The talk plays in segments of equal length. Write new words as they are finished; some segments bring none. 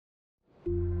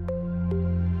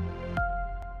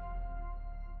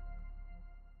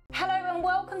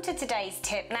welcome to today's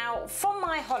tip. Now, from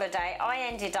my holiday, I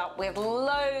ended up with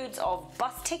loads of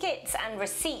bus tickets and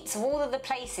receipts of all of the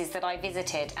places that I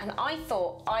visited, and I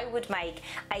thought I would make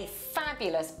a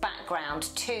fabulous background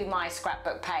to my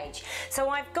scrapbook page. So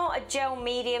I've got a gel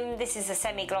medium. This is a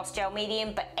semi-gloss gel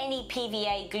medium, but any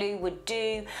PVA glue would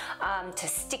do to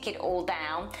stick it all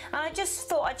down. And I just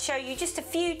thought I'd show you just a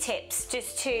few tips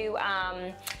just to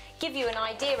give you an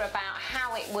idea about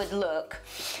how it would look.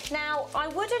 Now, I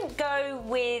wouldn't go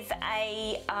with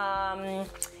a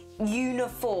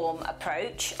uniform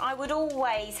approach. I would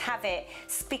always have it,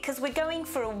 because we're going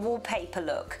for a wallpaper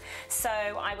look, so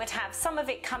I would have some of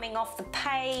it coming off the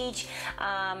page,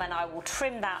 and I will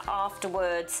trim that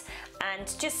afterwards, and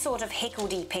just sort of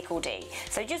higgledy-pickledy.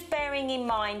 So just bearing in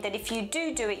mind that if you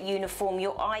do it uniform,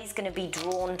 your eye's going to be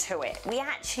drawn to it. We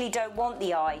actually don't want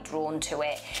the eye drawn to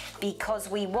it, because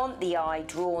we want the eye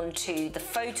drawn to the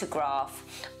photograph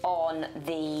on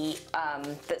the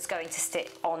that's going to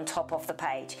sit on top of the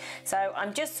page. So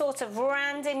I'm just sort of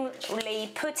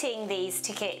randomly putting these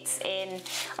tickets in.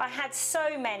 I had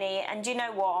so many, and you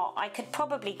know what, I could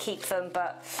probably keep them,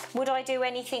 but would I do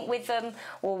anything with them,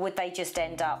 or would they just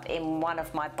end up in one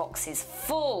of my boxes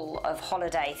full of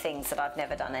holiday things that I've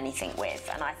never done anything with?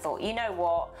 And I thought, you know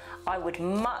what, I would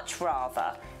much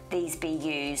rather these be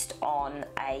used on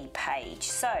a page.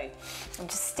 So I'm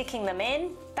just sticking them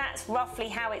in. That's roughly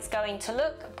how it's going to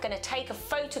look. I'm going to take a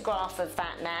photograph of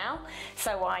that now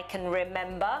so I can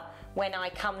remember when I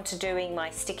come to doing my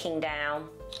sticking down,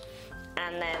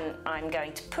 and then I'm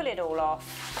going to pull it all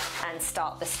off and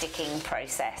start the sticking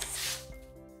process.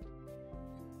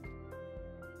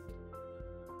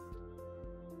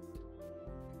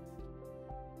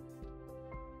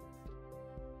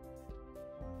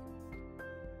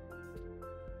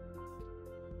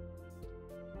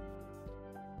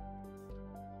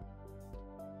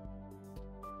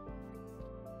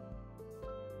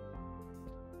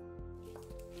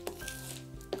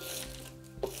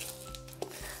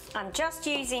 I'm just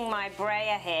using my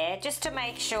brayer here just to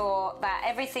make sure that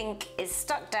everything is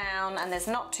stuck down and there's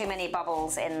not too many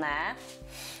bubbles in there.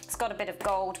 It's got a bit of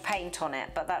gold paint on it,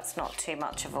 but that's not too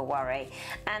much of a worry.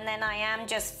 And then I am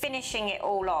just finishing it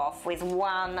all off with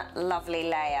one lovely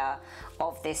layer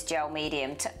of this gel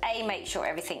medium to A, make sure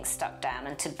everything's stuck down,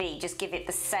 and to B, just give it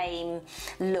the same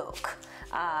look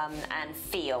and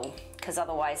feel, because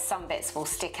otherwise some bits will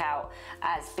stick out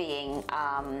as being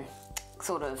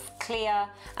sort of clear,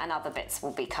 and other bits will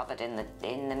be covered in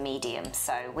the medium.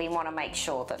 So we want to make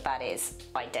sure that that is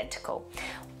identical.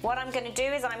 What I'm going to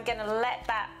do is I'm going to let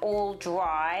that all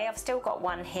dry. I've still got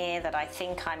one here that I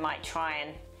think I might try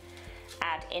and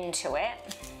add into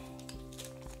it.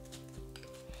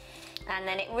 And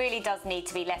then it really does need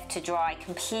to be left to dry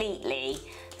completely,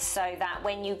 so that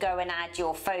when you go and add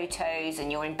your photos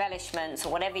and your embellishments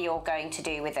or whatever you're going to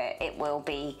do with it, it will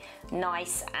be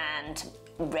nice and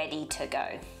ready to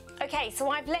go. Okay, so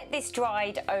I've let this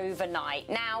dried overnight.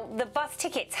 Now, the bus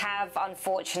tickets have,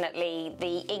 unfortunately,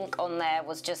 the ink on there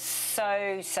was just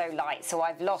so light, so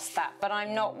I've lost that, but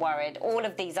I'm not worried. All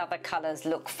of these other colours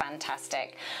look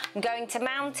fantastic. I'm going to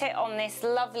mount it on this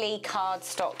lovely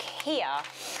cardstock here,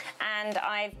 and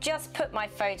I've just put my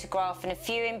photograph and a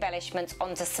few embellishments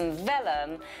onto some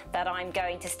vellum that I'm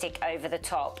going to stick over the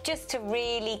top, just to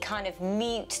really kind of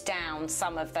mute down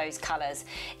some of those colours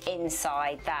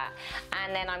inside that.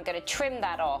 And then I'm going to trim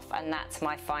that off, and that's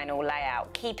my final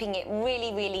layout, keeping it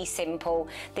really simple.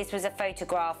 This was a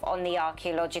photograph on the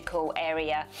archaeological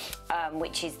area,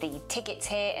 which is the tickets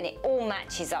here, and it all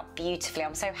matches up beautifully.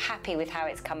 I'm so happy with how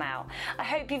it's come out. I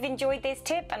hope you've enjoyed this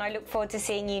tip, and I look forward to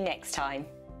seeing you next time.